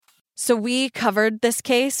So we covered this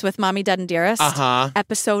case with Mommy Dead and Dearest.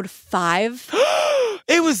 Episode 5.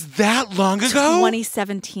 It was that long ago?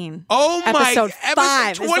 2017. Oh my. Episode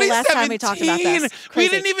 5 is the last time we talked about this. We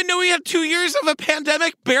didn't even know we had 2 years of a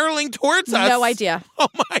pandemic barreling towards us. No idea. Oh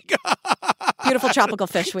my God. Beautiful tropical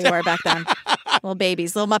fish we were back then. Little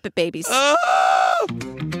babies, little Muppet babies. Oh.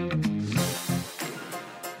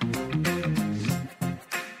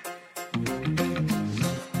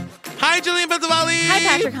 Hi, Jillian Benzavali. Hi,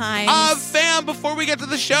 Patrick Hines. Fam, before we get to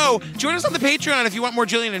the show, join us on the Patreon if you want more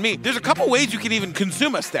Jillian and me. There's a couple ways you can even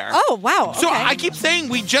consume us there. Oh, wow. So okay. I keep saying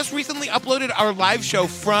we just recently uploaded our live show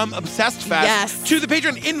from Obsessed Fest to the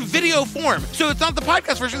Patreon in video form. So it's not the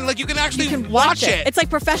podcast version. Like, you can actually watch it. It's like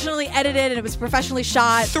professionally edited and it was professionally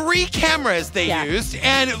shot. 3 cameras they used.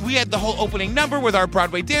 And we had the whole opening number with our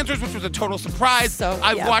Broadway dancers, which was a total surprise. So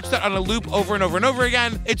I've watched that on a loop over and over and over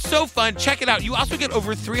again. It's so fun. Check it out. You also get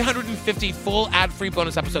over 350 full ad-free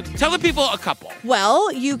bonus episodes. Tell the people a couple.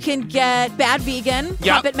 Well, you can get Bad Vegan,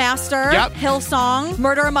 Puppet Master, Hillsong,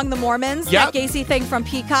 Murder Among the Mormons, that Gacy thing from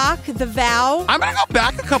Peacock, The Vow. I'm going to go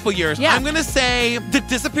back a couple years. I'm going to say The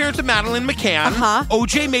Disappearance of Madeleine McCann,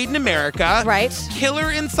 OJ Made in America,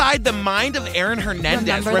 Killer Inside the Mind of Aaron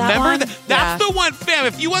Hernandez. Remember that? That's the one, fam.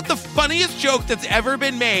 If you want the funniest joke that's ever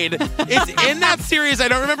been made, it's in that series. I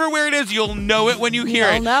don't remember where it is. You'll know it when you hear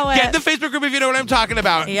it. Get in the Facebook group if you know what I'm talking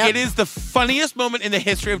about. It is the funniest moment in the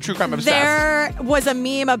history of True Crime Obsessed. There was a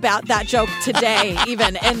meme about that joke today,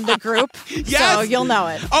 even in the group. Yes. So you'll know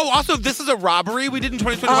it. Oh, also, this is a robbery we did in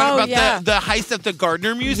 2021 about the heist at the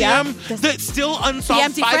Gardner Museum. That's still unsolved. The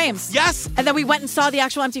empty frames. Yes. And then we went and saw the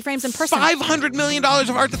actual empty frames in person. $500 million of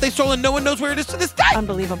art that they stole and no one knows where it is to this day.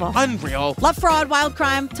 Unbelievable. Unreal. Love, fraud, wild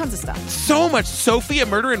crime, tons of stuff. So much. Sophia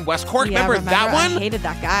Murder in West Cork. Remember that one? I hated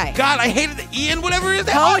that guy. God, I hated Ian, whatever it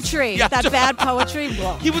is. Poetry. That bad poetry.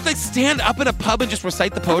 He would like stand up in a pub and just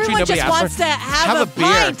recite the poetry. Everyone Nobody just asked wants for. to have a beer.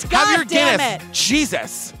 pint. God have your damn Guinness. it.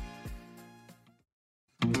 Jesus.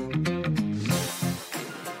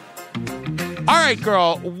 All right,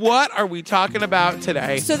 girl, what are we talking about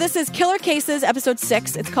today? So this is Killer Cases, episode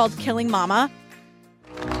 6. It's called Killing Momma.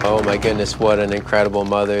 Oh my goodness, what an incredible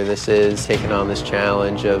mother this is, taking on this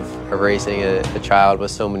challenge of raising a child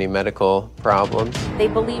with so many medical problems. They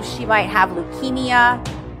believe she might have leukemia,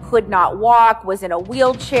 could not walk, was in a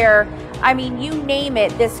wheelchair. I mean, you name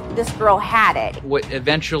it, this girl had it. What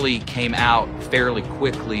eventually came out fairly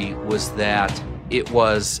quickly was that it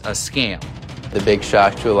was a scam. The big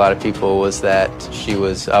shock to a lot of people was that she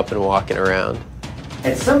was up and walking around.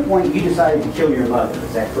 At some point, you decided to kill your mother,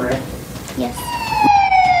 is that correct? Yes.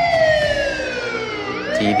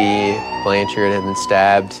 Dee Blanchard had been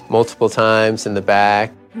stabbed multiple times in the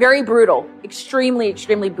back. Very brutal, extremely,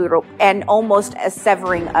 extremely brutal, and almost a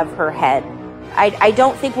severing of her head. I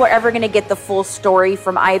don't think we're ever going to get the full story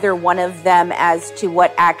from either one of them as to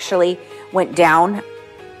what actually went down.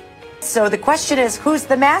 So the question is, who's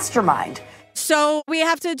the mastermind? So we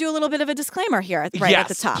have to do a little bit of a disclaimer here at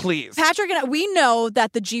the top. Please. Patrick and I, we know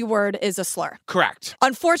that the G word is a slur. Correct.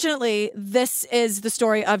 Unfortunately, this is the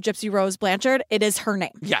story of Gypsy Rose Blanchard. It is her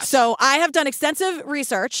name. Yes. So I have done extensive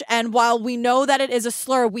research, and while we know that it is a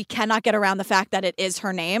slur, we cannot get around the fact that it is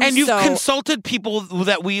her name. And you've consulted people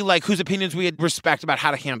that we like, whose opinions we respect about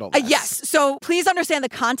how to handle this. Yes. So please understand the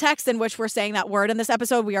context in which we're saying that word in this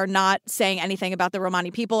episode. We are not saying anything about the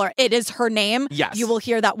Romani people, or it is her name. Yes. You will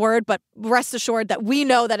hear that word, but rest assured that we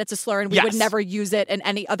know that it's a slur and we would never use it in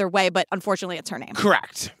any other way, but unfortunately it's her name.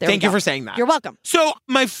 Correct. Thank you for saying that. You're welcome. So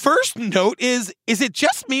my first note is it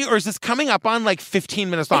just me or is this coming up on like 15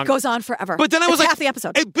 minutes long? It goes on forever. But then I was like, half the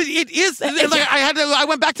episode. But it is. I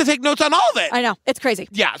went back to take notes on all of it. I know. It's crazy.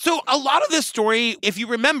 Yeah. So a lot of this story, if you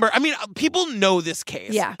remember, I mean, people know this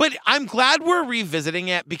case. Yeah. But I'm glad we're revisiting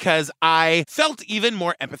it because I felt even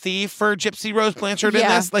more empathy for Gypsy Rose Blanchard in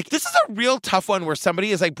this. Like, this is a real tough one where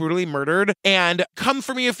somebody is like brutally murdered, and come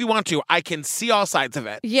for me if you want to. I can see all sides of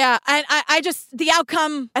it. Yeah. And I just, the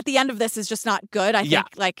outcome at the end of this is just not good. I think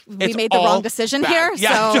like we made the wrong decision here.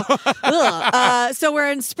 Yeah. So, so we're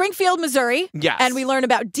in Springfield, Missouri. Yes. And we learn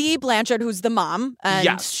about Dee Blanchard, who's the mom.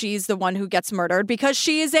 And she's the one who gets murdered because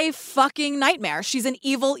she is a fucking nightmare. She's an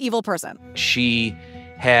evil, evil person. She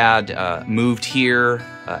had moved here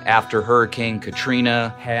after Hurricane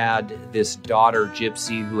Katrina, had this daughter,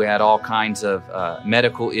 Gypsy, who had all kinds of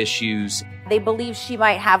medical issues. They believe she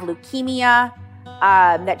might have leukemia,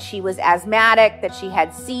 that she was asthmatic, that she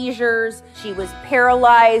had seizures, she was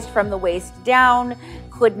paralyzed from the waist down,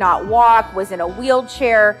 could not walk, was in a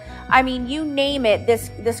wheelchair. I mean, you name it,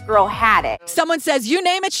 this girl had it. Someone says, you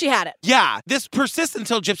name it, she had it. Yeah, this persists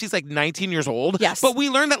until Gypsy's like 19 years old. Yes. But we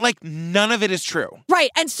learned that like none of it is true. Right.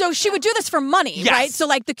 And so she would do this for money, yes. right? So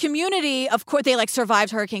like the community, of course, they like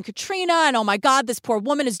survived Hurricane Katrina and oh my God, this poor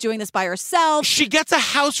woman is doing this by herself. She gets a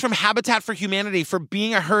house from Habitat for Humanity for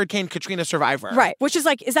being a Hurricane Katrina survivor. Right. Which is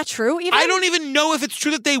like, is that true even? I don't even know if it's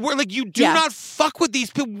true that they were. Like, you do not fuck with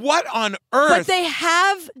these people. What on earth? But they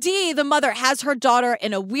have, Dee, the mother, has her daughter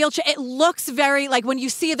in a wheelchair. It looks very, like, when you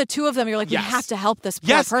see the two of them, you're like, we have to help this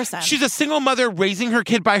poor person. She's a single mother raising her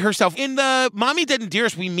kid by herself. In the Mommy Dead and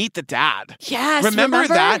Dearest, we meet the dad. Yes, remember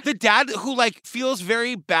that? The dad who, like, feels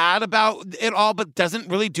very bad about it all, but doesn't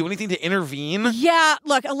really do anything to intervene. Yeah,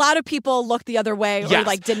 look, a lot of people looked the other way or,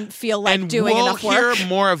 like, didn't feel like doing enough work. And we'll hear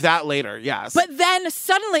more of that later, yes. But then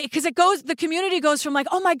suddenly, because the community goes from like,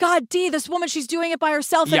 oh my God, Dee, this woman, she's doing it by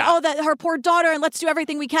herself, and oh, that her poor daughter, and let's do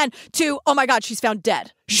everything we can, to, oh my God, she's found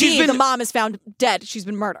dead. The mom is found dead. She's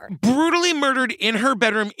been murdered. Brutally murdered in her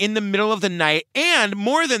bedroom in the middle of the night. And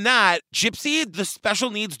more than that, Gypsy, the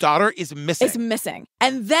special needs daughter, is missing.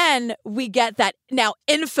 And then we get that now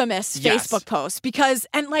infamous Facebook post because,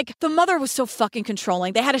 and like, the mother was so fucking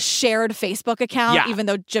controlling. They had a shared Facebook account, even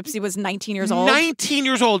though Gypsy was 19 years old. 19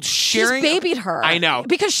 years old, sharing. She just babied her. I know.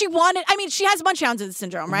 Because she wanted, I mean, she has Munchausen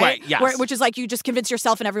syndrome, right? Right, yes. Which is like, you just convince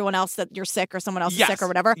yourself and everyone else that you're sick or someone else is sick or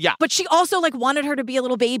whatever. Yeah. But she also like wanted her to be a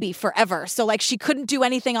little baby forever. So like she couldn't do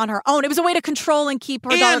anything on her own. It was a way to control and keep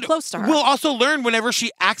her daughter close to her. We'll also learn whenever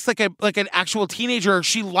she acts like an actual teenager,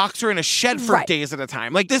 she locks her in a shed for days at a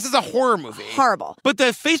time. Like, this is a horror movie. Horrible. But the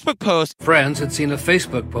Facebook post. Friends had seen a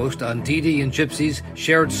Facebook post on Dee Dee and Gypsy's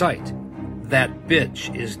shared site. That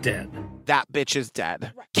bitch is dead. That bitch is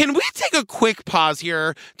dead. Can we take a quick pause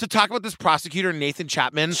here to talk about this prosecutor, Nathan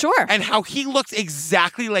Chapman? Sure. And how he looks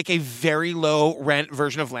exactly like a very low rent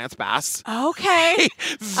version of Lance Bass. Okay.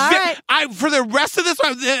 All right. For the rest of this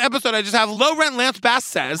episode, I just have low rent Lance Bass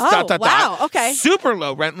says. Wow. Okay. Super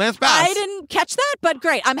low rent Lance Bass. I didn't catch that, but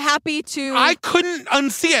great. I'm happy to. I couldn't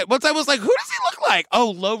unsee it. Once I was like, who does he look like?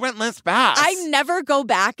 Oh, low rent Lance Bass. I never go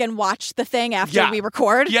back and watch the thing after we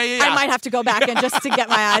record. Yeah. I might have to go back and just to get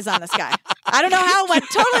my eyes on this guy. I don't know how it went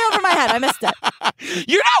totally over my head. I missed it.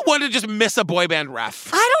 You're not one to just miss a boy band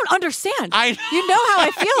ref. I don't understand. You know how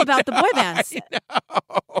I feel about the boy bands.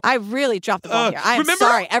 I really dropped the ball here. I am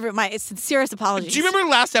sorry. My sincerest apologies. Do you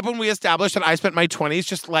remember last episode when we established that I spent my 20s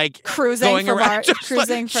just like cruising going for around?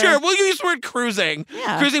 Cruising for... Sure, we'll use the word cruising.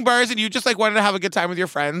 Yeah. Cruising bars, and you just like wanted to have a good time with your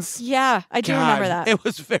friends. Yeah, I do remember that. It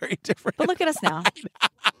was very different. But look at us now.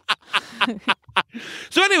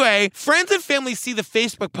 So anyway, friends and family see the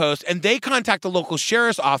Facebook post and they contact the local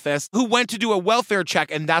sheriff's office who went to do a welfare check,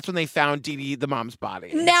 and that's when they found Dee Dee, the mom's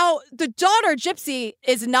body. Now, the daughter, Gypsy,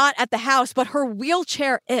 is not at the house, but her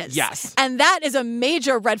wheelchair is. Yes. And that is a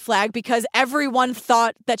major red flag because everyone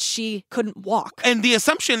thought that she couldn't walk. And the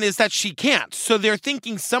assumption is that she can't. So they're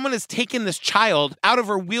thinking someone has taken this child out of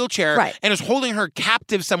her wheelchair and is holding her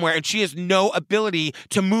captive somewhere, and she has no ability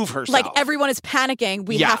to move herself. Like, everyone is panicking.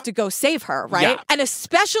 We have to go save her, right? Yeah. And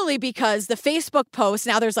especially because the Facebook posts,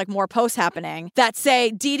 now there's like more posts happening that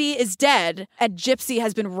say Dee Dee is dead and Gypsy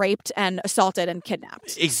has been raped and assaulted and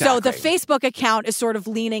kidnapped. Exactly. So the Facebook account is sort of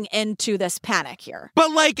leaning into this panic here.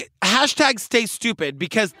 But like, hashtag stay stupid,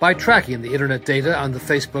 because by tracking the internet data on the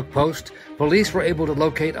Facebook post, police were able to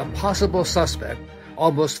locate a possible suspect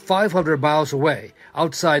almost 500 miles away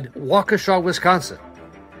outside Waukesha, Wisconsin,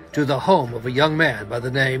 to the home of a young man by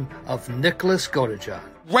the name of Nicholas Godejohn.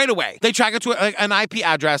 Right away, they track it to an IP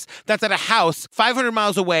address that's at a house 500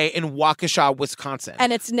 miles away in Waukesha, Wisconsin.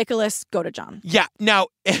 And it's Nicholas Godejohn. Yeah. Now,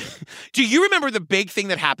 do you remember the big thing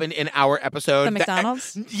that happened in our episode? The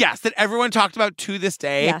McDonald's? Yes, that everyone talked about to this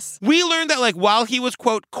day. Yes. We learned that, like, while he was,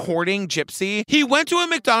 quote, courting Gypsy, he went to a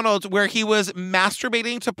McDonald's where he was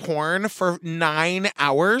masturbating to porn for 9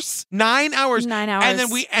 hours. 9 hours. 9 hours. And then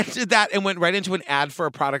we ended that and went right into an ad for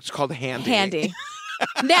a product called Handy.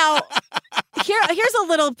 Now, here's a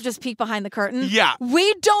little just peek behind the curtain. Yeah.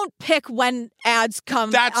 We don't pick when ads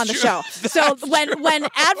come on the show. So when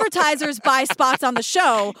advertisers buy spots on the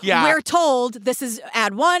show, we're told this is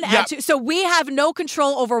ad 1, ad 2. So we have no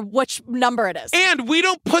control over which number it is. And we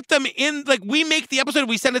don't put them in, like, we make the episode,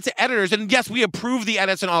 we send it to editors, and yes, we approve the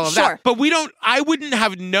edits and all of that. But I wouldn't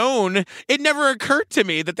have known, it never occurred to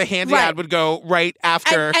me that the Handy ad would go right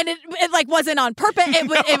after. And it like wasn't on purpose.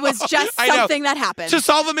 It was just something that happened. To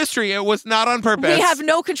solve a mystery, it was not on purpose. We have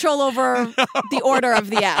no control over the order of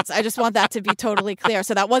the ads. I just want that to be totally clear.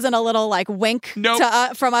 So that wasn't a little like wink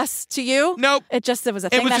from us to you. Nope. It was a thing that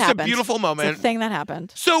happened. It was just a beautiful moment. It's a thing that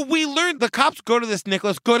happened. So we learned the cops go to this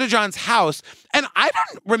Nicholas Godejohn's house, and And I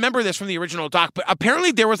don't remember this from the original doc, but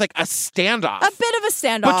apparently there was like a standoff. A bit of a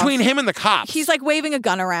standoff. Between him and the cops. He's like waving a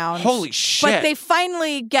gun around. Holy shit. But they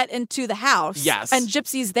finally get into the house. Yes. And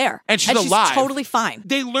Gypsy's there. And she's alive. She's totally fine.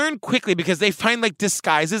 They learn quickly because they find like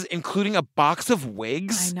disguises, including a box of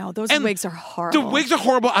wigs. I know. Those wigs are horrible. The wigs are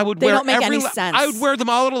horrible. I would wear don't make any sense. I would wear them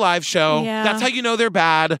all at a live show. Yeah. That's how you know they're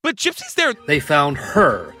bad. But Gypsy's there. They found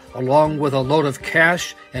her, along with a load of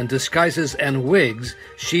cash and disguises and wigs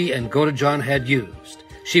she and Godejohn had used.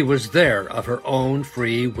 She was there of her own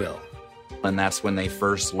free will. And that's when they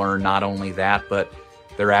first learn not only that, but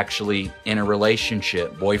they're actually in a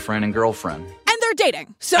relationship, boyfriend and girlfriend.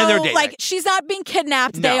 Dating. So, like, she's not being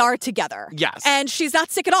kidnapped. No. They are together. Yes. And she's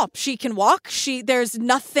not sick at all. She can walk. There's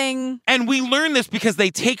nothing. And we learn this because they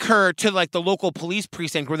take her to, like, the local police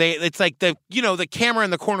precinct where it's like the camera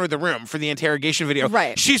in the corner of the room for the interrogation video.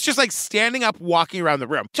 Right. She's just, like, standing up, walking around the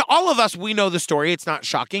room. To all of us, we know the story. It's not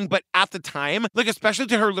shocking. But at the time, like, especially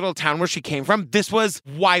to her little town where she came from, this was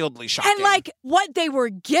wildly shocking. And, like, what they were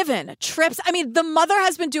given, trips. I mean, the mother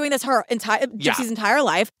has been doing this Gypsy's entire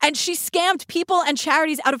life. And she scammed people and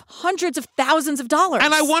charities out of hundreds of thousands of dollars.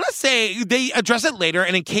 And I want to say, they address it later,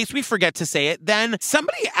 and in case we forget to say it, then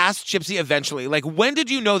somebody asked Gypsy eventually, like, when did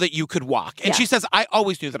you know that you could walk? And she says, I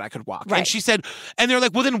always knew that I could walk. Right. And she said, and they're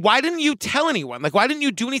like, well, then why didn't you tell anyone? Like, why didn't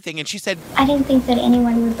you do anything? And she said, I didn't think that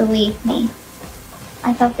anyone would believe me.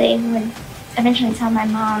 I thought they would eventually tell my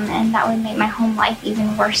mom, and that would make my home life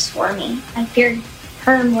even worse for me. I feared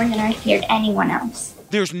her more than I feared anyone else.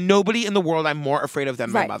 There's nobody in the world I'm more afraid of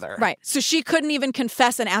than my mother. Right. So she couldn't even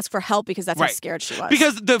confess and ask for help because that's how scared she was.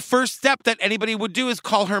 Because the first step that anybody would do is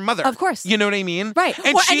call her mother. Of course. You know what I mean? Right.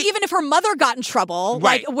 And even if her mother got in trouble,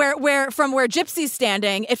 like where Gypsy's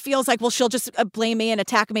standing, it feels like, well, she'll just blame me and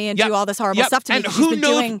attack me and do all this horrible stuff to me. And who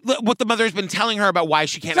knows what the mother's been telling her about why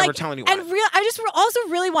she can't ever tell anyone. And I just also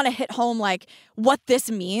really want to hit home, like, what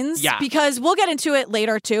this means. Yeah. Because we'll get into it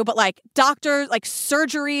later, too. But, like, doctors, like,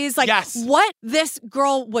 surgeries, like, what this girl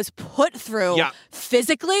was put through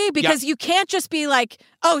physically, because you can't just be like,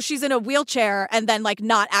 oh, she's in a wheelchair and then like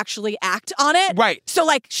not actually act on it. Right. So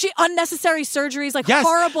like unnecessary surgeries, like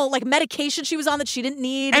horrible, like medication she was on that she didn't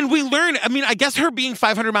need. And we learn, I mean, I guess her being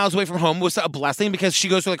 500 miles away from home was a blessing because she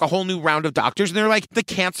goes through like a whole new round of doctors and they're like, the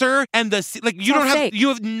cancer and you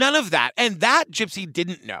have none of that. And that Gypsy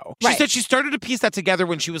didn't know. She said she started to piece that together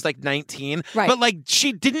when she was like 19. Right. But like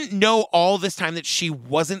she didn't know all this time that she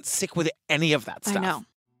wasn't sick with any of that stuff. I know.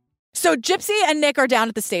 So Gypsy and Nick are down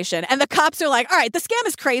at the station, and the cops are like, all right, the scam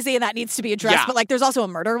is crazy, and that needs to be addressed, but, like, there's also a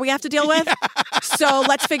murder we have to deal with. So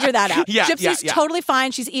let's figure that out. Gypsy's totally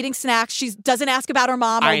fine. She's eating snacks. She doesn't ask about her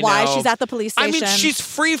mom or why she's at the police station. I mean, she's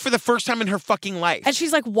free for the first time in her fucking life. And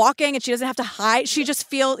she's, like, walking, and she doesn't have to hide. She just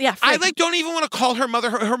feels, free. I, like, don't even want to call her mother.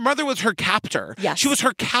 Her mother was her captor. Yes. She was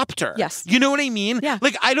her captor. Yes. You know what I mean? Yeah.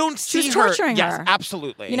 Like, I don't see her. She was torturing her. Yes,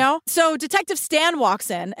 absolutely. You know? So Detective Stan walks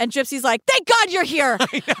in, and Gypsy's like, thank God you're here.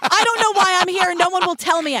 I don't know why I'm here. No one will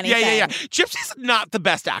tell me anything. Yeah. Gypsy's not the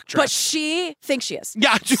best actress. But she thinks she is.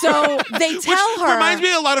 Yeah. So they tell her. Reminds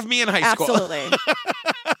me a lot of me in high school. Absolutely.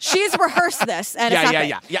 She's rehearsed this. And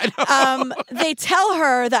Yeah. They tell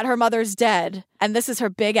her that her mother's dead. And this is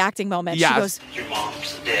her big acting moment. Yes. She goes, your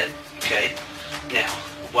mom's dead, okay? Now,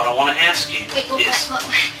 what I want to ask you is,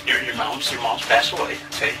 your mom's passed away,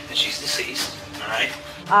 okay? And she's deceased, all right?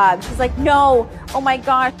 She's like, no, oh my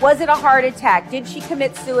gosh, was it a heart attack? Did she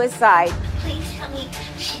commit suicide? Please tell me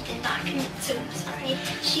she did not commit suicide.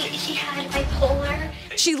 She had bipolar.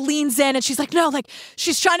 She leans in and she's like, no, like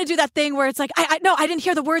she's trying to do that thing where it's like, I didn't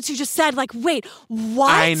hear the words you just said. Like, wait,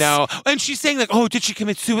 what? I know. And she's saying like, oh, did she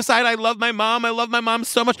commit suicide? I love my mom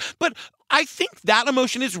so much. But I think that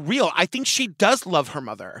emotion is real. I think she does love her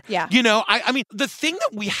mother. Yeah. You know, I mean, the thing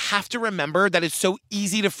that we have to remember that is so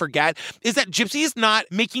easy to forget is that Gypsy is not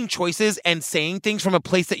making choices and saying things from a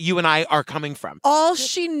place that you and I are coming from. All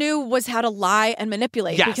she knew was how to lie and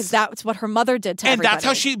manipulate because that's what her mother did to everybody. And that's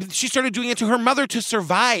how she started doing it to her mother to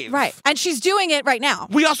survive. Right. And she's doing it right now.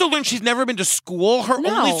 We also learned she's never been to school. Her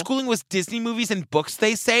only schooling was Disney movies and books,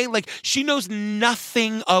 they say. Like, she knows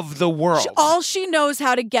nothing of the world. All she knows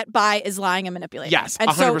how to get by is lying and manipulating. Yes,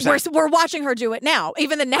 and 100%. So we're watching her do it now.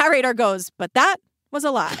 Even the narrator goes, but that was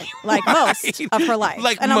a lie, like most of her life.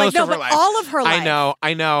 And I'm like, no, but all of her life.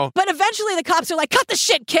 I know. But eventually the cops are like, cut the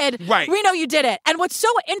shit, kid. Right. We know you did it. And what's so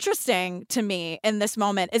interesting to me in this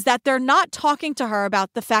moment is that they're not talking to her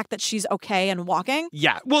about the fact that she's okay and walking.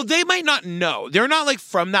 Yeah. Well, they might not know. They're not like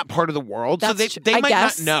from that part of the world. So they might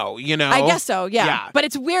not know, you know? I guess so, yeah. But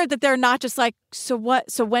it's weird that they're not just like, So what?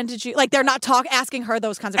 So when did you, they're not asking her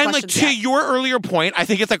those kinds of questions. And to your earlier point, I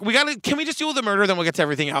think it's can we just deal with the murder, then we'll get to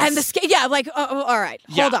everything else? And all right,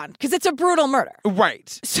 hold on, because it's a brutal murder.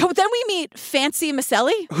 Right. So then we meet Fancy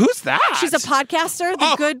Maselli. Who's that? She's a podcaster,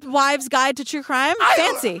 The Good Wives Guide to True Crime.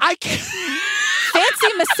 Fancy. I can't. Fancy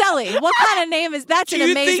Maselli. What kind of name is that? That's an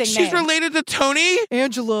amazing name. Do you think she's related to Tony?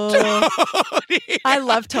 Angela. Tony. I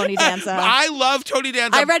love Tony Danza. I love Tony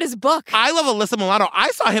Danza. I read his book. I love Alyssa Milano. I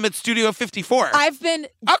saw him at Studio 54. I've been...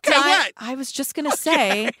 Okay, what? I was just going to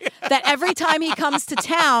say that every time he comes to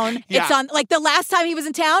town, it's on... the last time he was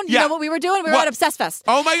in town, you know what we were doing? We were at Obsess Fest.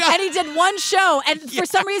 Oh, my God. And he did one show. And for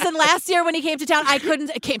some reason, last year when he came to town, I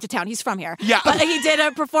couldn't... Came to town. He's from here. Yeah. But he did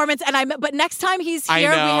a performance. But next time he's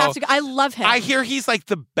here, we have to go. I love him. I hear he's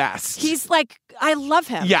the best. He's I love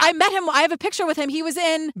him. Yeah. I met him. I have a picture with him. He was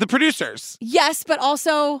in... The Producers. Yes, but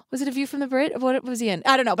also... Was it A View from the Bridge? What was he in?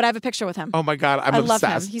 I don't know, but I have a picture with him. Oh, my God. I love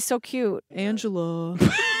him. He's so cute. Angela.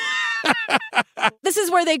 This is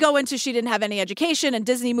where they go into she didn't have any education and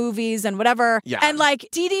Disney movies and whatever. Yeah. And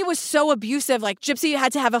Dee Dee was so abusive. Gypsy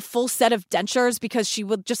had to have a full set of dentures because she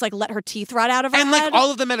would just let her teeth rot out of her head. And all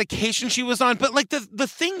of the medication she was on. But the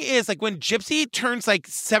thing is when Gypsy turns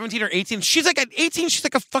 17 or 18, she's at 18, she's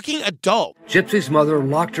a fucking adult. Gypsy's mother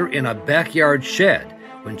locked her in a backyard shed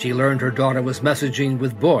when she learned her daughter was messaging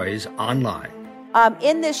with boys online.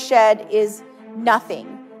 In this shed is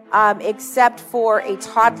nothing except for a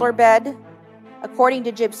toddler bed. According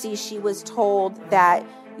to Gypsy, she was told that,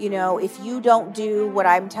 if you don't do what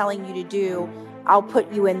I'm telling you to do, I'll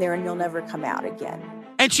put you in there and you'll never come out again.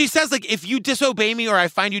 And she says, if you disobey me or I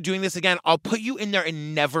find you doing this again, I'll put you in there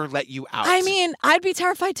and never let you out. I mean, I'd be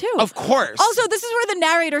terrified too. Of course. Also, this is where the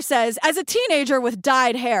narrator says, as a teenager with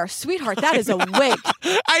dyed hair, sweetheart, that is a wig.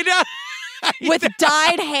 I know. With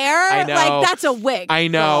dyed hair? I know. That's a wig. I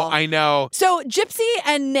know. Girl. I know. So Gypsy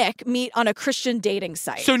and Nick meet on a Christian dating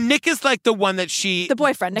site. So Nick is the one that the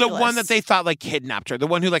boyfriend, Nicholas. The one that they thought kidnapped her. The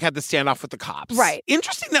one who had the standoff with the cops. Right.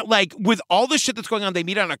 Interesting that with all the shit that's going on, they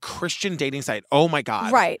meet on a Christian dating site. Oh my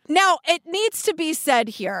God. Right. Now, it needs to be said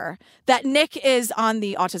here that Nick is on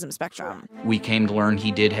the autism spectrum. We came to learn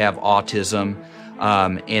he did have autism,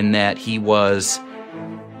 in that he was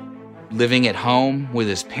living at home with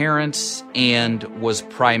his parents and was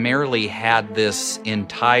primarily had this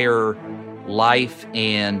entire life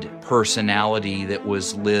and personality that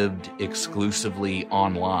was lived exclusively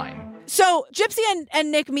online. So Gypsy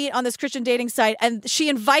and Nick meet on this Christian dating site, and she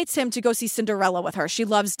invites him to go see Cinderella with her. She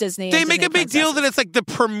loves Disney. They make a big deal that it's the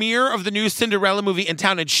premiere of the new Cinderella movie in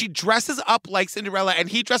town, and she dresses up like Cinderella, and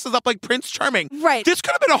he dresses up like Prince Charming. Right. This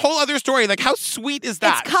could have been a whole other story. How sweet is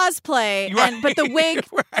that? It's cosplay, right. But the wig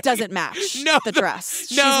doesn't match the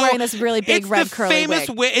dress. No, she's wearing this really big red curly wig.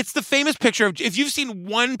 It's the famous picture of, if you've seen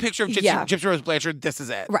one picture of Gypsy Rose Blanchard, this is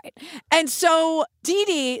it. Right. And so Dee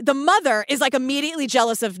Dee, the mother, is immediately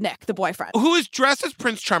jealous of Nick, the boyfriend. Who is dressed as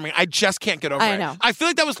Prince Charming. I just can't get over it. I know. I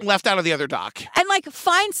feel that was left out of the other doc. And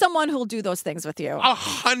find someone who'll do those things with you.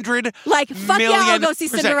 100 fuck yeah, I'll go see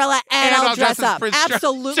Cinderella and I'll dress up.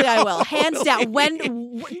 Absolutely, I will. Hands down.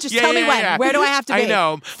 Tell me when. Where do I have to be? I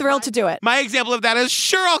know. Thrilled to do it. My example of that is,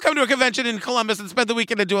 sure, I'll come to a convention in Columbus and spend the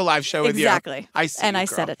weekend and do a live show with you. Exactly. I see. And I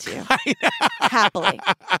said it to you. Happily.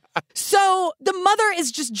 So the mother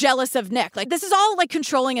is just jealous of Nick. This is all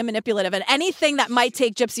controlling and manipulative, and anything that might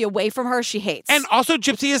take Gypsy away from her, she hates. And also,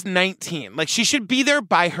 Gypsy is 19. She should be there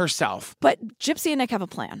by herself. But Gypsy and Nick have a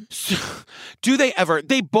plan. Do they ever?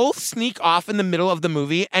 They both sneak off in the middle of the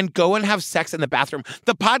movie and go and have sex in the bathroom.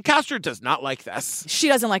 The podcaster does not like this. She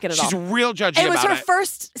doesn't like it at all. She's real judgy about it. It was her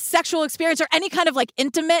first sexual experience, or any kind of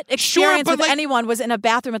intimate experience with anyone, was in a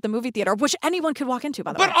bathroom at the movie theater, which anyone could walk into,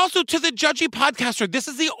 by the way. But also, to the judgy podcaster, this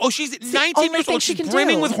is she's 19 years old. She's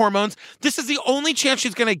brimming with hormones. This is the only chance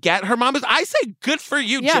she's going to get. Her mom is, I say, good for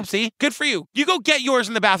you, Gypsy. Good for you. You go get yours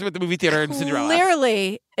in the bathroom at the movie theater in Cinderella.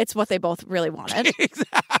 Clearly, it's what they both really wanted.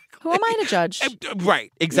 Exactly. Who am I to judge?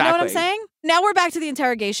 Right, exactly. You know what I'm saying? Now we're back to the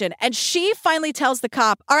interrogation, and she finally tells the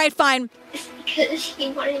cop, all right, fine. It's because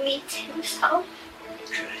he wanted me to, so.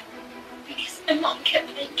 Because my mom kept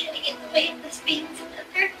on getting in the way of us being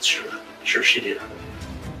together. Sure she did.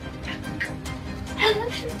 I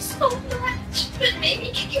love him so much, but maybe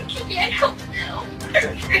he can't help now. For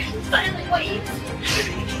his silent ways.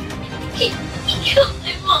 He killed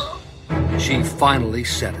my mom. She finally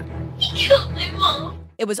said it. He killed my mom.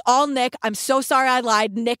 It was all Nick. I'm so sorry I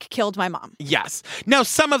lied. Nick killed my mom. Yes. Now,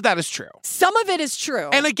 some of that is true. Some of it is true.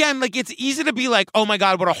 And again, like, it's easy to be like, oh my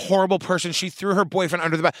God, what a horrible person. She threw her boyfriend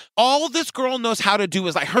under the bus. All this girl knows how to do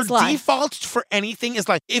is like, her default for anything is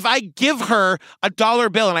like, if I give her a dollar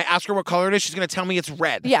bill and I ask her what color it is, she's going to tell me it's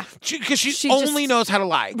red. Yeah. Because she only knows how to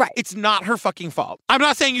lie. Right. It's not her fucking fault. I'm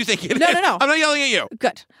not saying you think it is. No. I'm not yelling at you.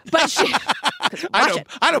 Good. But she...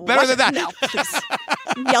 I know better than that. No, please.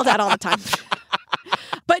 Yelled at all the time.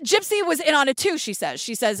 But Gypsy was in on it too, she says.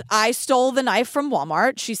 She says, I stole the knife from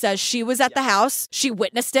Walmart. She says she was at the house. She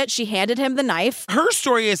witnessed it. She handed him the knife. Her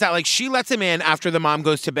story is that, like, she lets him in after the mom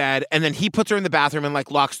goes to bed, and then he puts her in the bathroom and,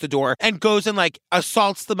 like, locks the door and goes and, like,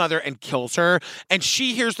 assaults the mother and kills her. And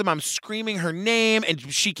she hears the mom screaming her name,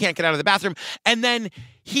 and she can't get out of the bathroom. And then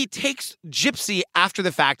he takes Gypsy after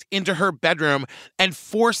the fact into her bedroom and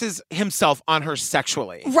forces himself on her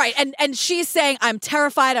sexually. Right. And she's saying, I'm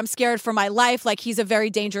terrified. I'm scared for my life. Like, he's a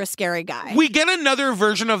very dangerous, scary guy. We get another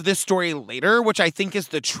version of this story later, which I think is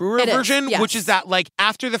the truer version, yes. Which is that, like,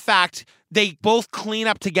 after the fact, they both clean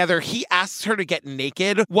up together. He asks her to get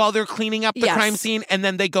naked while they're cleaning up the crime scene, and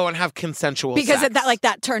then they go and have consensual because sex.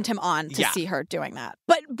 that turned him on to see her doing that.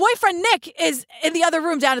 But boyfriend Nick is in the other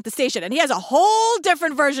room down at the station, and he has a whole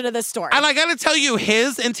different version of this story. And I gotta tell you,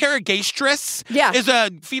 his interrogatress is a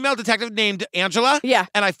female detective named Angela. Yeah.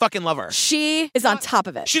 And I fucking love her. She is on top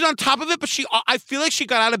of it. She's on top of it, but I feel like she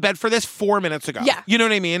got out of bed for this 4 minutes ago. Yeah. You know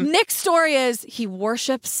what I mean? Nick's story is he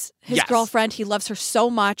worships his girlfriend. He loves her so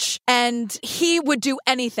much, and he would do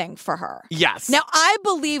anything for her. Yes. Now, I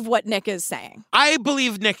believe what Nick is saying. I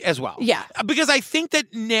believe Nick as well. Yeah. Because I think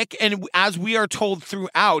that Nick, and as we are told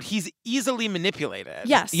throughout, he's easily manipulated.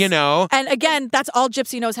 Yes. You know? And again, that's all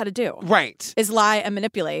Gypsy knows how to do. Right. Is lie and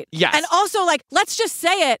manipulate. Yes. And also, like, let's just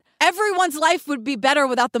say it, everyone's life would be better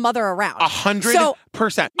without the mother around.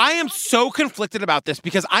 100%. I am so conflicted about this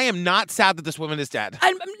because I am not sad that this woman is dead.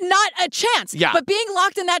 I'm not a chance. Yeah. But being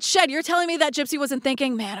locked in that shed, you're telling me that Gypsy wasn't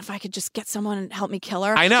thinking, man, if I could just get someone and help me kill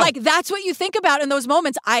her. I know. Like, that's what you think about in those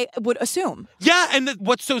moments, I would assume. Yeah, and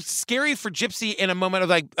what's so scary for Gypsy in a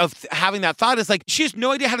moment of having that thought is, like, she has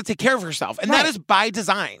no idea how to take care of herself. And that is by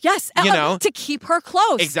design. Yes. You know? To keep her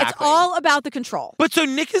close. Exactly. It's all about the control. But so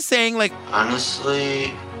Nick is saying, like,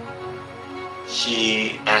 honestly,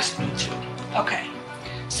 she asked me to. Okay.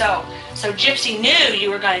 So Gypsy knew you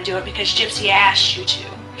were going to do it because Gypsy asked you to.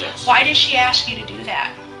 Yes. Why did she ask you to do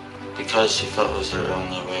that? Because she felt it was her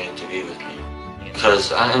only way to be with me.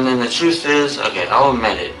 And then the truth is, okay, I'll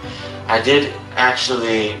admit it. I did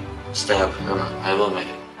actually stab her mom. I will admit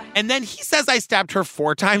it. And then he says I stabbed her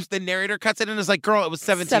 4 times. The narrator cuts it in and is like, girl, it was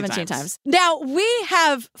 17 times. Now, we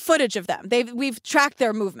have footage of them. We've tracked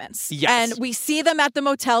their movements. Yes. And we see them at the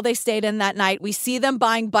motel they stayed in that night. We see them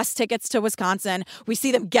buying bus tickets to Wisconsin. We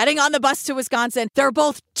see them getting on the bus to Wisconsin. They're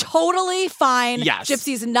both totally fine. Yes.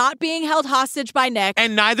 Gypsy's not being held hostage by Nick.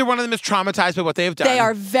 And neither one of them is traumatized by what they have done. They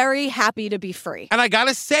are very happy to be free. And I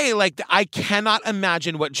gotta say, like, I cannot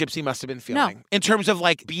imagine what Gypsy must have been feeling in terms of,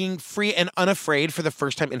 like, being free and unafraid for the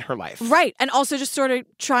first time in her life. Right. And also just sort of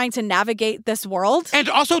trying to navigate this world. And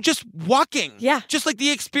also just walking. Yeah. Just like the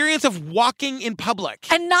experience of walking in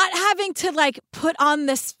public. And not having to, like, put on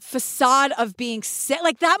this facade of being sick.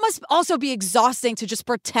 Like, that must also be exhausting to just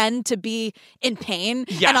pretend to be in pain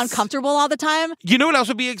and uncomfortable all the time. You know what else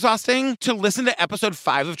would be exhausting? To listen to episode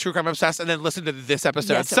 5 of True Crime Obsessed and then listen to this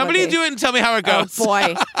episode. Yes, Somebody do it and tell me how it goes. Oh,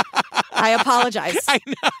 boy. I apologize. I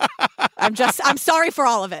know. I'm sorry for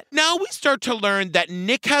all of it. Now we start to learn that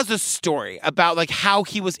Nick has a story about, like, how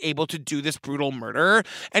he was able to do this brutal murder.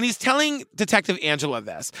 And he's telling Detective Angela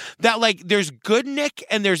this, that, like, there's good Nick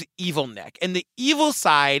and there's evil Nick. And the evil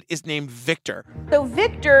side is named Victor. So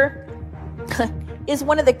Victor is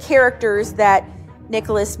one of the characters that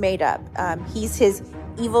Nicholas made up. He's his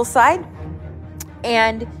evil side.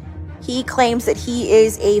 And he claims that he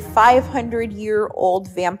is a 500-year-old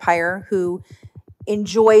vampire who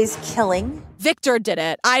enjoys killing. Victor did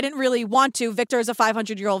it. I didn't really want to. Victor is a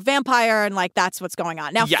 500-year-old vampire, and, like, that's what's going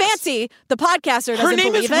on. Now, Fancy, the podcaster, doesn't believe it.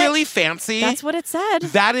 Her name is really Fancy. That's what it said.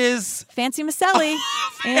 That is... Fancy Maselli.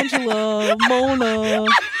 Angela, Mona.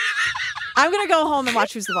 I'm going to go home and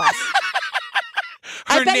watch Who's the Boss.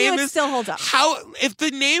 I bet you it still holds up. How, if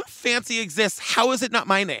the name Fancy exists, how is it not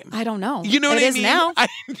my name? I don't know. You know what I mean? It is now.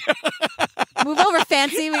 Move over,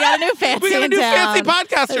 Fancy. We got a new Fancy. We got a new fancy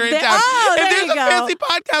podcaster in town. Oh, if there there's you a go. fancy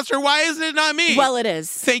podcaster, why isn't it not me? Well, it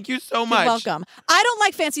is. Thank you so much. You're welcome. I don't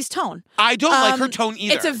like Fancy's tone. I don't like her tone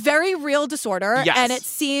either. It's a very real disorder, and it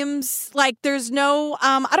seems like there's no,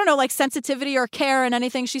 I don't know, like sensitivity or care in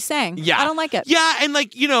anything she's saying. Yeah. I don't like it. Yeah, and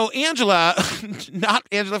like, Angela, not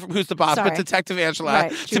Angela from Who's the Boss, but Detective Angela,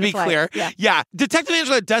 right. to be clear. Yeah. Detective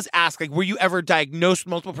Angela does ask, like, were you ever diagnosed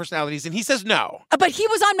with multiple personalities? And he says no. But he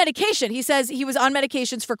was on medication. He says he was on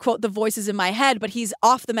medications for, quote, the voices in my head, but he's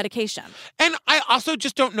off the medication. And I also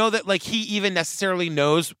just don't know that, like, he even necessarily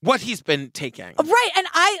knows what he's been taking. Right. And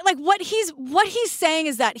I, like, what he's saying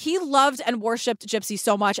is that he loved and worshipped Gypsy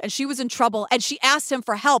so much, and she was in trouble, and she asked him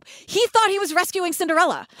for help. He thought he was rescuing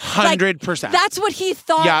Cinderella. 100%. Like, that's what he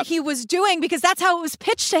thought he was doing, because that's how it was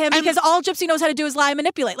pitched to him, because all Gypsy knows how to do is lie and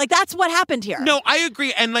manipulate. Like, that's what happened here. No, I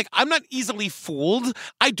agree. And, like, I'm not easily fooled.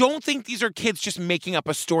 I don't think these are kids just making up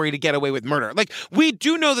a story to get away with murder. Like, we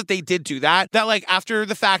do know that they did do that. That, like, after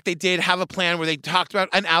the fact, they did have a plan where they talked about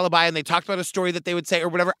an alibi and they talked about a story that they would say or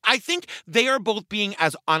whatever. I think they are both being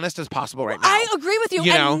as honest as possible right now. I agree with you.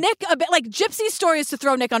 And Nick, a bit, like, Gypsy's story is to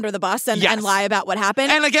throw Nick under the bus and lie about what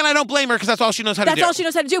happened. And again, I don't blame her, because that's all she knows how to do. That's all she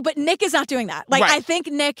knows how to do. But Nick is not doing that. Like, I think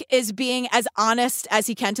Nick is being as honest as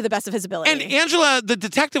he can to the best of his ability. And Angela, the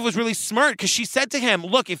detective, was really smart, because she said to him,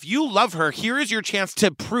 look, if you love her, here is your chance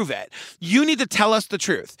to prove it. You need to tell us the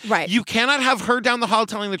truth. Right. You cannot have her down the hall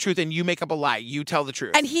telling the truth and you make up a lie. You tell the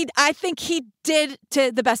truth. And I think he did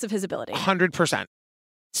to the best of his ability. 100%.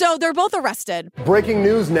 So they're both arrested. Breaking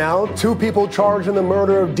news now, 2 people charged in the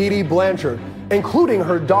murder of Dee Dee Blanchard, including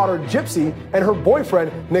her daughter Gypsy and her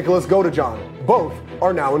boyfriend Nicholas Godejohn. Both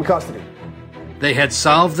are now in custody. They had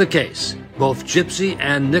solved the case. Both Gypsy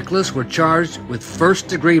and Nicholas were charged with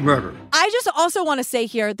first-degree murder. I just also want to say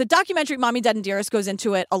here, the documentary Mommy, Dead and Dearest goes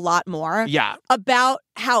into it a lot more. Yeah. About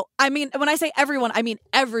how, I mean, when I say everyone, I mean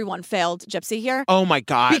everyone failed Gypsy here. Oh my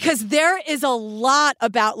God. Because there is a lot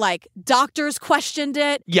about, like, doctors questioned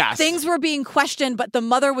it. Yes. Things were being questioned, but the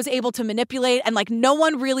mother was able to manipulate, and, like, no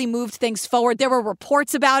one really moved things forward. There were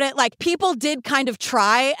reports about it. Like, people did kind of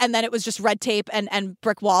try, and then it was just red tape and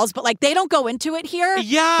brick walls, but, like, they don't go into it here.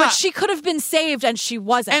 Yeah. But she could have been saved, and she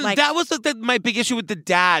wasn't. And that was my big issue with the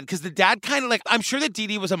dad, because the dad kind of, like, I'm sure that Dee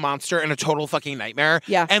Dee was a monster and a total fucking nightmare.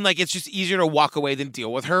 Yeah. And, like, it's just easier to walk away than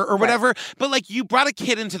deal with her or whatever. But, like, you brought a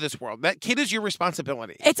kid into this world. That kid is your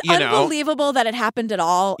responsibility. It's unbelievable that it happened at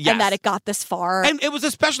all and that it got this far. And it was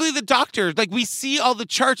especially the doctors. Like, we see all the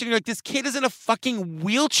charts and you're like, this kid is in a fucking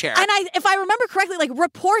wheelchair. And if I remember correctly, like,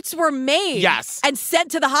 reports were made and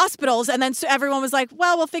sent to the hospitals, and then so everyone was like,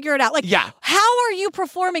 well, we'll figure it out. Like, how are you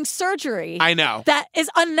performing surgery? I know. That is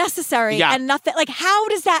unnecessary and nothing. Like, how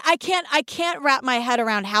does that? I can't wrap my head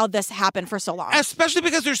around how this happened for so long. Especially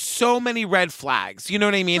because there's so many red flags. You know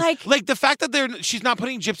what I mean? Like the fact that she's not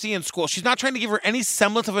putting Gypsy in school. She's not trying to give her any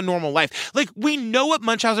semblance of a normal life. Like, we know what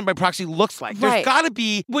Munchausen by proxy looks like. There's got to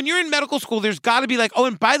be, when you're in medical school, there's got to be like, oh,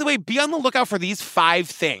 and by the way, be on the lookout for these 5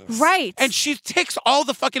 things. Right. And she ticks all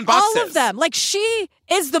the fucking boxes. All of them. Like, she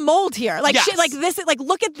is the mold here. Like, she, like this, like,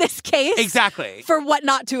 look at this case. Exactly. For what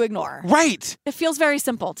not to ignore. Right. It feels very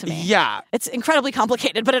simple to me. Yeah. It's incredibly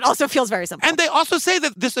complicated, but it also feels very simple. And they also say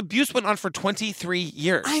that this abuse went on for 23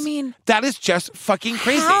 years. I mean, that is just fucking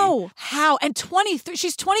crazy. How? And 23,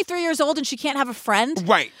 she's 23 years old and she can't have a friend?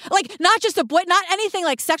 Right. Like, not just a boy, not anything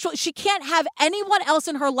like sexual. She can't have anyone else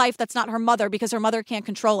in her life that's not her mother because her mother can't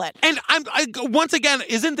control it. And once again,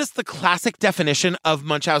 isn't this the classic definition of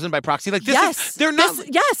Munchausen by proxy? Like, this is, they're not.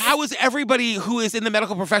 How is everybody who is in the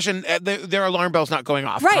medical profession, their alarm bell's not going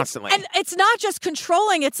off constantly? And it's not just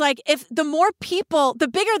controlling. It's like, if the more people, the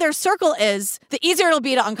bigger their circle is, the easier it'll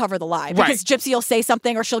be to uncover the lie. Because Gypsy will say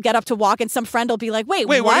something or she'll get up to walk and some friend will be like, wait,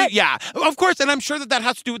 what? Yeah, of course. And I'm sure that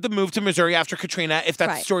has to do with the move to Missouri after Katrina, if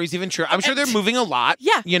that story's even true. I'm sure they're moving a lot.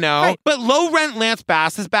 Yeah. You know? Right. But low rent Lance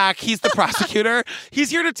Bass is back. He's the prosecutor. He's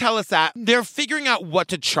here to tell us that they're figuring out what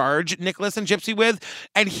to charge Nicholas and Gypsy with.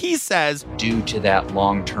 And he says, due to that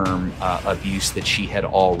long-term abuse that she had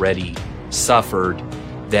already suffered,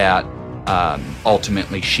 that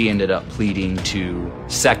ultimately she ended up pleading to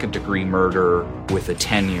second-degree murder with a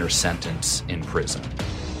 10-year sentence in prison.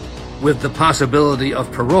 With the possibility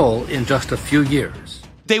of parole in just a few years.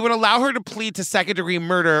 they would allow her to plead to second-degree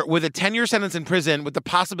murder with a 10-year sentence in prison with the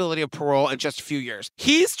possibility of parole in just a few years.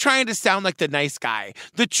 He's trying to sound like the nice guy.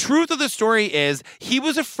 The truth of the story is he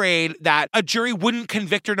was afraid that a jury wouldn't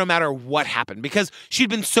convict her no matter what happened because she'd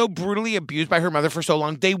been so brutally abused by her mother for so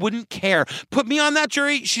long, they wouldn't care. Put me on that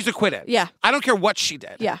jury, she's acquitted. Yeah. I don't care what she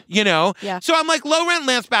did. Yeah. You know? Yeah. So I'm like, low rent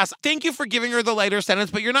Lance Bass, thank you for giving her the lighter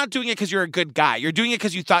sentence, but you're not doing it because you're a good guy. You're doing it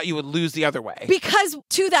because you thought you would lose the other way. Because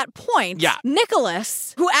to that point,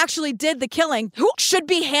 Nicholas, who actually did the killing, who should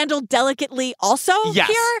be handled delicately also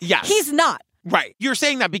here, he's not. Right. You're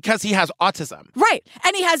saying that because he has autism. Right.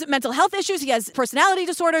 And he has mental health issues. He has personality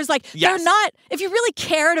disorders. Like, they're not, if you really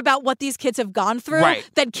cared about what these kids have gone through,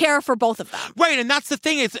 then care for both of them. Right. And that's the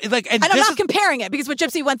thing. It's like, and I'm not comparing it because what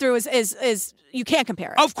Gypsy went through is you can't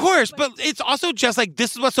compare it. Of course. But it's also just like,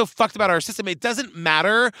 this is what's so fucked about our system. It doesn't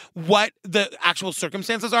matter what the actual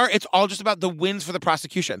circumstances are. It's all just about the wins for the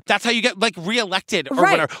prosecution. That's how you get like reelected or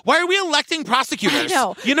whatever. Why are we electing prosecutors? I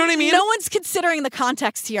know. You know what I mean? No one's considering the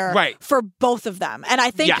context here for both of them. And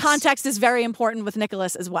I think context is very important with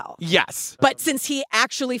Nicholas as well. Yes. But since he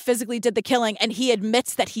actually physically did the killing and he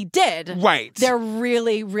admits that he did, they're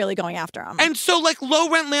really, really going after him. And so like low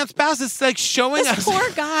rent Lance Bass is like showing us.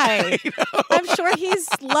 Poor guy. I'm sure he's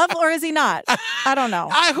love or is he not? I don't know.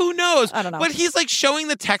 Who knows? I don't know. But he's like showing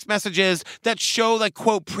the text messages that show like,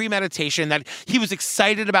 quote, premeditation, that he was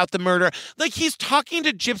excited about the murder. Like he's talking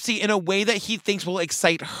to Gypsy in a way that he thinks will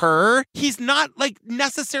excite her. He's not like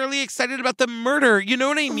necessarily excited about the murder. You know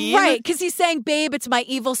what I mean? Right, because he's saying, babe, it's my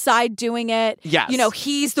evil side doing it. Yes. You know,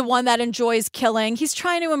 he's the one that enjoys killing. He's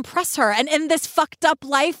trying to impress her. And in this fucked up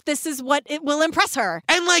life, this is what it will impress her.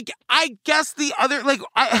 And like, I guess the other, like,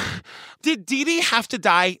 did Dee Dee have to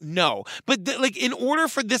die? No. But like, in order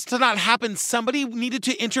for this to not happen, somebody needed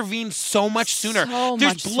to intervene so much sooner.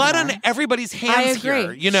 There's blood on everybody's hands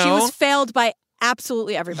here, you know? She was failed by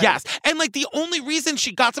absolutely everybody. Yes. And like the only reason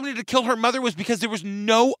she got somebody to kill her mother was because there was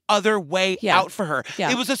no other way out for her. Yeah.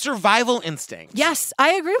 It was a survival instinct. Yes,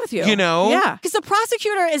 I agree with you. You know? Yeah. Because the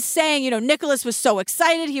prosecutor is saying, you know, Nicholas was so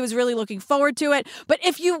excited. He was really looking forward to it. But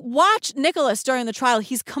if you watch Nicholas during the trial,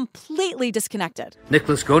 he's completely disconnected.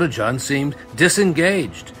 Nicholas Godejohn seemed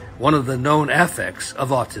disengaged, one of the known affects of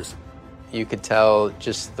autism. You could tell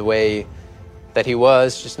just the way that he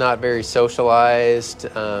was just not very socialized,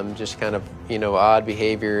 just kind of, you know, odd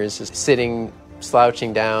behaviors, just sitting,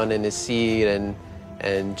 slouching down in his seat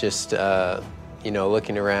and just, you know,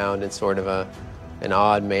 looking around in sort of an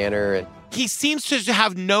odd manner. And he seems to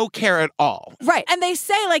have no care at all. Right. And they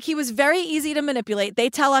say, like, he was very easy to manipulate. They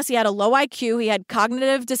tell us he had a low IQ, he had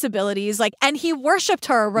cognitive disabilities, like, and he worshipped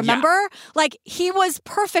her, remember? Yeah. Like, he was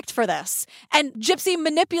perfect for this. And Gypsy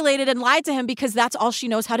manipulated and lied to him because that's all she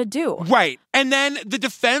knows how to do. Right. And then the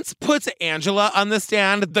defense puts Angela on the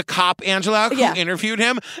stand, the cop Angela, who interviewed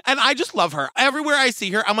him. And I just love her. Everywhere I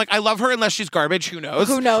see her, I'm like, I love her unless she's garbage. Who knows?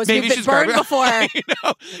 Who knows? Maybe she's burned garbage before. You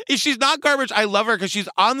know? If she's not garbage, I love her because she's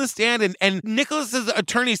on the stand. And Nicholas's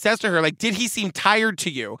attorney says to her, like, did he seem tired to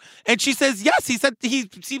you? And she says, yes. He said he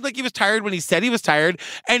seemed like he was tired when he said he was tired.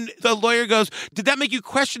 And the lawyer goes, did that make you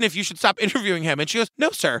question if you should stop interviewing him? And she goes, no,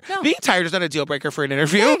 sir. No. Being tired is not a deal breaker for an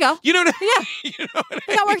interview. There you go. You know what I mean? Yeah. You know what I mean?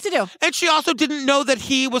 We got work to do. And she also didn't know that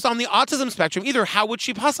he was on the autism spectrum either. How would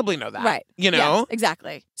she possibly know that? Right. You know? Yeah,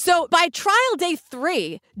 exactly. So by trial day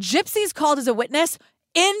 3, Gypsy's called as a witness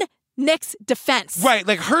in Nick's defense. Right.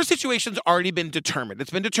 Like her situation's already been determined. It's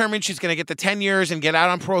been determined she's going to get the 10 years and get out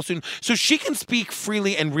on parole soon. So she can speak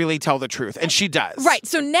freely and really tell the truth. And she does. Right.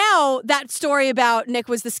 So now that story about Nick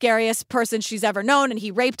was the scariest person she's ever known and he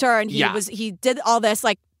raped her and he did all this,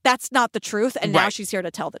 like, that's not the truth, and now she's here to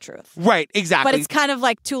tell the truth. Right, exactly. But it's kind of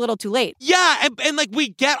like too little too late. Yeah, and like we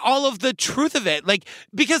get all of the truth of it. Like,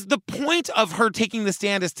 because the point of her taking the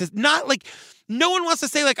stand is to not like, no one wants to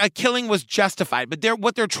say like a killing was justified, but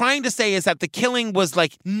what they're trying to say is that the killing was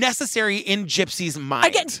like necessary in Gypsy's mind.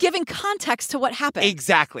 Again, giving context to what happened.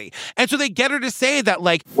 Exactly. And so they get her to say that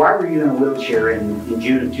like, why were you in a wheelchair in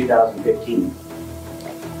June of 2015?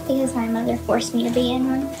 Because my mother forced me to be in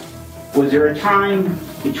one. Was there a time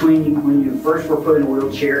between when you first were put in a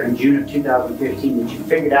wheelchair in June of 2015 that you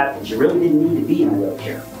figured out that you really didn't need to be in a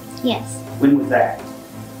wheelchair? Yes. When was that?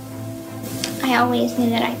 I always knew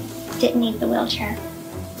that I didn't need the wheelchair.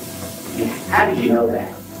 How did you know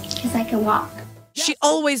that? Because I could walk. She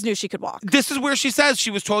always knew she could walk. This is where she says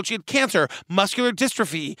she was told she had cancer, muscular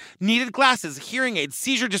dystrophy, needed glasses, hearing aids,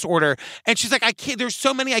 seizure disorder. And she's like, I can't, there's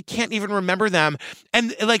so many, I can't even remember them.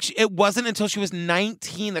 And like, it wasn't until she was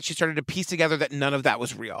 19 that she started to piece together that none of that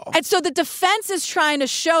was real. And so the defense is trying to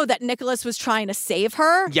show that Nicholas was trying to save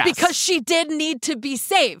her because she did need to be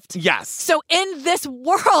saved. Yes. So in this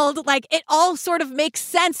world, like, it all sort of makes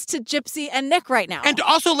sense to Gypsy and Nick right now. And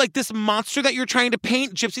also, like, this monster that you're trying to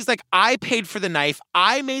paint, Gypsy's like, I paid for the knife.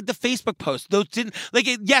 I made the Facebook post. Those didn't, like,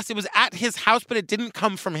 yes, it was at his house, but it didn't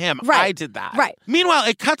come from him. Right. I did that. Right. Meanwhile,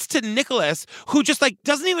 it cuts to Nicholas, who just, like,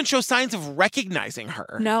 doesn't even show signs of recognizing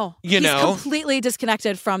her. No. He's completely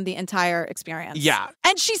disconnected from the entire experience. Yeah.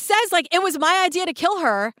 And she says, like, it was my idea to kill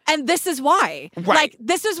her, and this is why. Right. Like,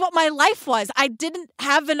 this is what my life was. I didn't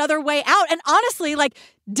have another way out. And honestly, like,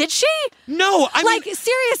 did she? No, I mean,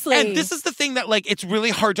 seriously. And this is the thing that, like, it's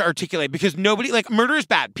really hard to articulate because nobody, like, murder is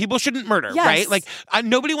bad. People shouldn't murder, right? Like,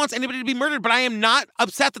 nobody wants anybody to be murdered, but I am not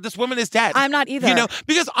upset that this woman is dead. I'm not either. You know,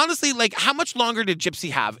 because honestly, like, how much longer did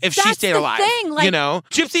Gypsy have if she stayed alive? That's the thing. Like, you know,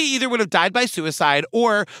 Gypsy either would have died by suicide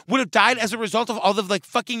or would have died as a result of all the, like,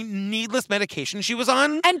 fucking needless medication she was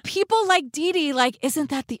on. And people like Dee Dee, like,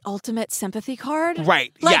 isn't that the ultimate sympathy card?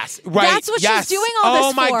 Right. Like, yes. Right. That's what she's doing all this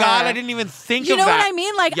for. Oh my God, I didn't even think of that. You know what I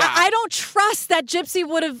mean? Like, I don't trust that Gypsy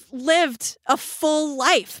would have lived a full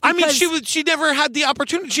life. I mean, she never had the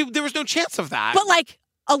opportunity. There was no chance of that. But like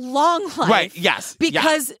a long life. Right, yes.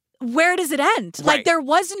 Because where does it end? Right. Like, there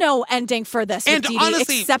was no ending for this with Dee Dee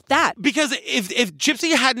honestly, except that. Because if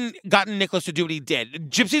Gypsy hadn't gotten Nicholas to do what he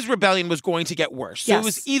did, Gypsy's rebellion was going to get worse. So it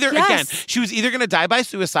was either, again, she was either going to die by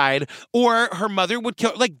suicide or her mother would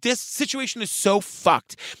kill. Like, this situation is so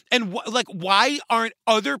fucked. And why aren't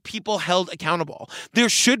other people held accountable? There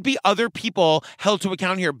should be other people held to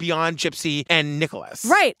account here beyond Gypsy and Nicholas.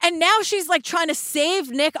 Right. And now she's like trying to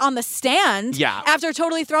save Nick on the stand after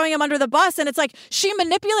totally throwing him under the bus. And it's like she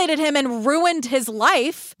manipulated him and ruined his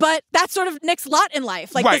life, but that's sort of Nick's lot in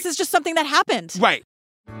life. Like, this is just something that happened. Right.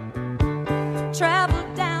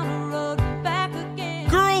 Travel down the road and back again.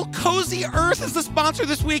 Girl, Cozy Earth is the sponsor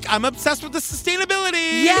this week. I'm obsessed with the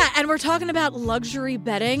sustainability. Yeah, and we're talking about luxury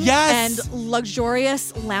bedding and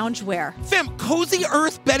luxurious loungewear. Fam, Cozy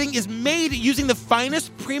Earth bedding is made using the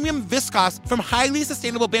finest premium viscose from highly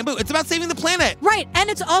sustainable bamboo. It's about saving the planet. Right, and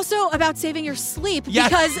it's also about saving your sleep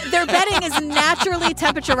because their bedding is naturally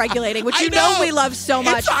temperature regulating, which you know we love so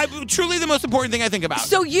much. It's truly the most important thing I think about.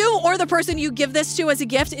 So you or the person you give this to as a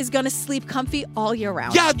gift is going to sleep comfy all year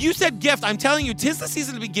round. Yeah, you said gift. I'm telling you, 'tis the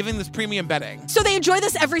season to be giving this premium bedding. So they enjoy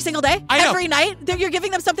this every single day? I know. Every night? You're giving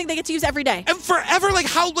them something they get to use every day. And forever, like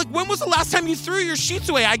when was the last time you threw your sheets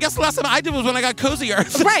away? I guess the last time I did was when I got Cozy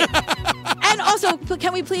Earth. Right. And also,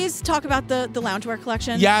 can we please talk about the loungewear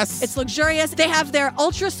collection? Yes. It's luxurious. They have their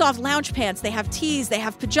ultra soft lounge pants. They have tees. They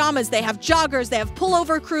have pajamas. They have joggers. They have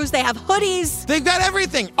pullover crews. They have hoodies. They've got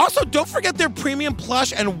everything. Also, don't forget their premium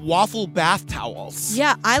plush and waffle bath towels.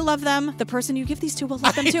 Yeah, I love them. The person you give these to will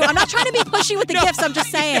love them too. I'm not trying to be pushy with the gifts. I'm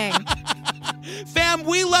just saying. Fam,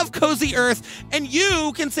 we love Cozy Earth, and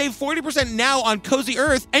you can save 40% now on Cozy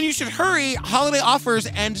Earth, and you should hurry. Holiday offers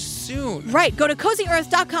end soon. Right. Go to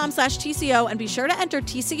cozyearth.com/TCO and be sure to enter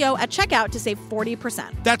TCO at checkout to save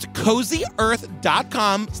 40%. That's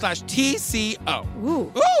cozyearth.com/TCO.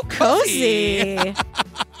 Ooh, cozy.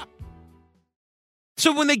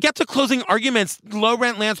 So when they get to closing arguments, low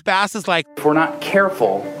rent Lance Bass is like, if we're not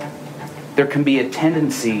careful, there can be a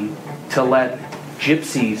tendency to let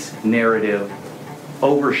Gypsy's narrative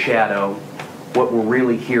overshadow what we're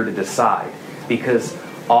really here to decide. Because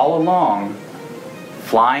all along,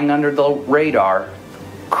 flying under the radar,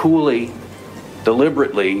 coolly,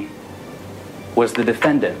 deliberately, was the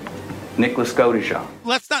defendant, Nicholas Godejohn.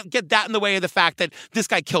 Let's not get that in the way of the fact that this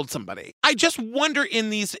guy killed somebody. I just wonder in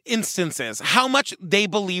these instances how much they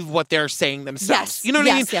believe what they're saying themselves. Yes. You know what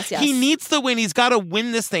I mean? Yes. He needs the win. He's got to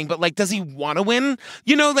win this thing. But, like, does he want to win?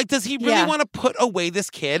 You know, like, does he really want to put away this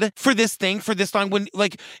kid for this thing for this long when,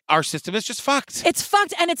 like, our system is just fucked? It's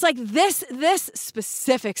fucked. And it's like this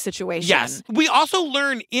specific situation. Yes. We also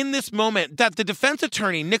learn in this moment that the defense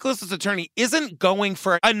attorney, Nicholas's attorney, isn't going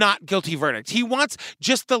for a not guilty verdict. He wants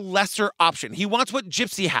just the lesser option. He wants what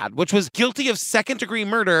Gypsy had, which was guilty of second-degree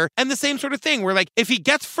murder, and the same sort of thing where, like, if he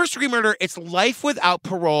gets first-degree murder, it's life without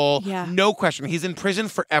parole, no question. He's in prison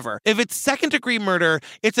forever. If it's second-degree murder,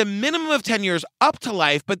 it's a minimum of 10 years up to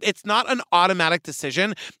life, but it's not an automatic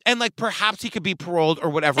decision, and, like, perhaps he could be paroled or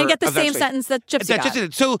whatever. And get the same sentence that Gypsy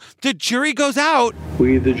got. So the jury goes out.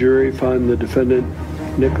 We, the jury, find the defendant,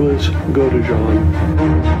 Nicholas Godejohn,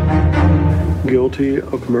 guilty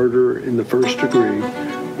of murder in the first degree.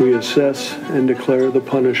 We assess and declare the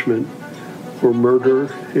punishment for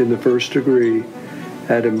murder in the first degree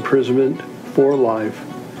at imprisonment for life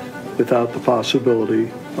without the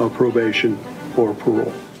possibility of probation or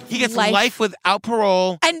parole. He gets life without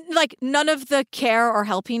parole. And, like, none of the care or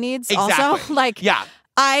help he needs Exactly. also. Like, yeah.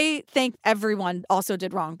 I think everyone also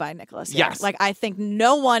did wrong by Nicholas here. Yes. Like, I think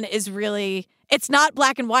no one is really... It's not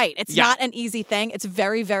black and white. It's not an easy thing. It's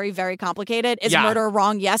very, very, very complicated. Is murder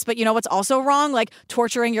wrong? Yes. But you know what's also wrong? Like,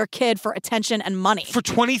 torturing your kid for attention and money. For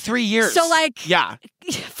 23 years. So, like,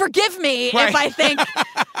 forgive me if I think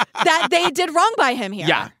that they did wrong by him here.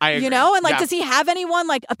 Yeah, I agree. You know? And, like, does he have anyone,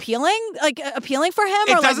 like, appealing for him?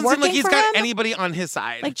 It or, doesn't like, seem like he's for got him? anybody on his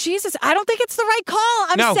side. Like, Jesus, I don't think it's the right call.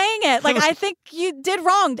 I'm saying it. Like, I think you did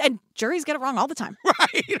wrong. And juries get it wrong all the time.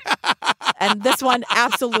 Right. And this one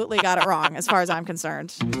absolutely got it wrong, as far as I'm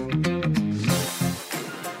concerned.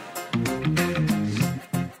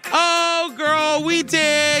 Oh, girl, we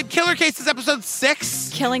did Killer Cases episode 6.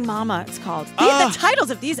 Killing Momma, it's called. The titles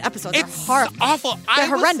of these episodes are horrible. Awful. They're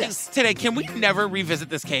horrendous. Today, can we never revisit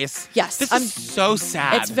this case? Yes. This is so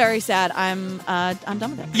sad. It's very sad. I'm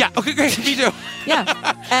done with it. Yeah, okay, great. Me too.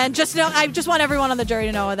 Yeah. And just know, I just want everyone on the jury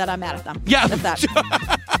to know that I'm mad at them. Yeah. That's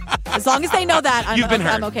that. As long as they know that, You've been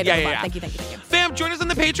heard. I'm okay to move on. Thank you. Fam, join us on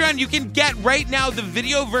the Patreon. You can get right now the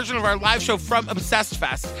video version of our live show from Obsessed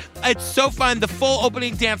Fest. It's so fun. The full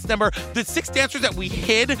opening dance number, the 6 dancers that we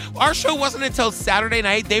hid. Our show wasn't until Saturday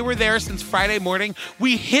night. They were there since Friday morning.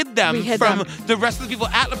 We hid them from the rest of the people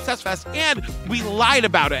at Obsessed Fest, and we lied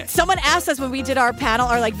about it. Someone asked us when we did our panel,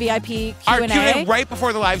 our like VIP Q&A. Our Q&A right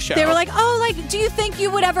before the live show. They were like, oh, like, do you think you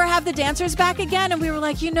would ever have the dancers back again? And we were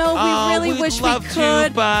like, you know, we really wish we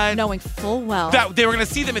could. But knowing full well that they were going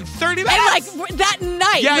to see them in 30 minutes. And like that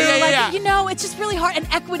night, we were like, you know, it's just really hard. And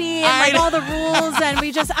equity and like all the rules. And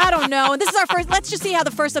we just, I don't know. And this is our first, let's just see how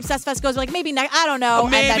the first Obsessed Fest goes. We're like, maybe next, I don't know.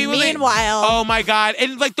 Maybe and then meanwhile. Oh my God.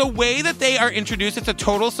 And like the way that they are introduced, it's a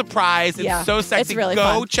total surprise. It's so sexy. It's really Go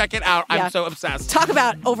fun. check it out. I'm so obsessed. Talk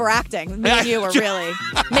about overacting. Me and you were really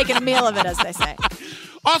making a meal of it, as they say.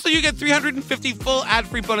 Also, you get 350 full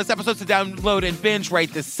ad-free bonus episodes to download and binge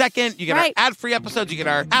right this second. You get our ad-free episodes. You get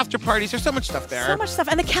our after parties. There's so much stuff there. So much stuff.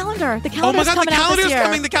 And the calendar. The Oh my calendar's God, coming the calendar's out this year.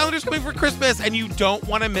 coming. The calendar's coming for Christmas, and you don't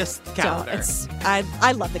want to miss the calendar.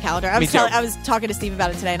 I love the calendar. I was talking to Steve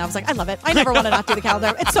about it today, and I was like, I love it. I never want to not do the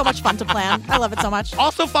calendar. It's so much fun to plan. I love it so much.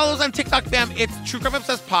 Also, follow us on TikTok, fam. It's True Crime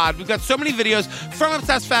Obsessed Pod. We've got so many videos from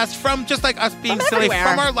Obsessed Fest, from just like us being silly,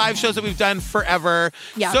 from our live shows that we've done forever.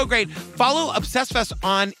 Yeah. So great. Follow Obsessed Fest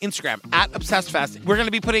on Instagram. At Obsessed Fest. We're going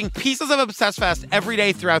to be putting pieces of Obsessed Fest every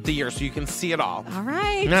day throughout the year so you can see it all. All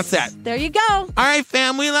right. And that's it. There you go. All right,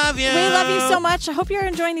 fam. We love you. We love you so much. I hope you're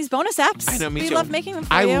enjoying these bonus apps. I know, me too. We love making them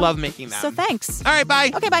for I you. love making them. So thanks. All right,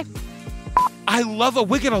 bye. Okay, bye. I love a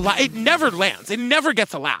wig and a laugh. It never lands. It never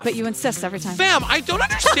gets a laugh. But you insist every time. Fam, I don't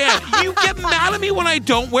understand. You get mad at me when I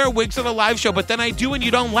don't wear wigs on a live show, but then I do and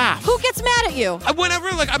you don't laugh. Who gets mad at you? Whenever,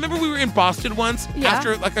 like, I remember we were in Boston once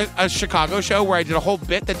after, like, a Chicago show where I did a whole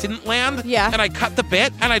bit that didn't land. Yeah. And I cut the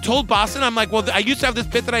bit, and I told Boston, I'm like, well, I used to have this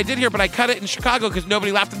bit that I did here, but I cut it in Chicago because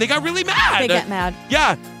nobody laughed, and they got really mad. They get mad.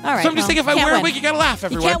 Yeah. All right. So I'm just saying, if I wear a wig, you gotta laugh,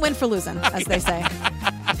 everyone. You can't win for losing, as they say.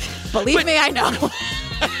 Believe me, I know.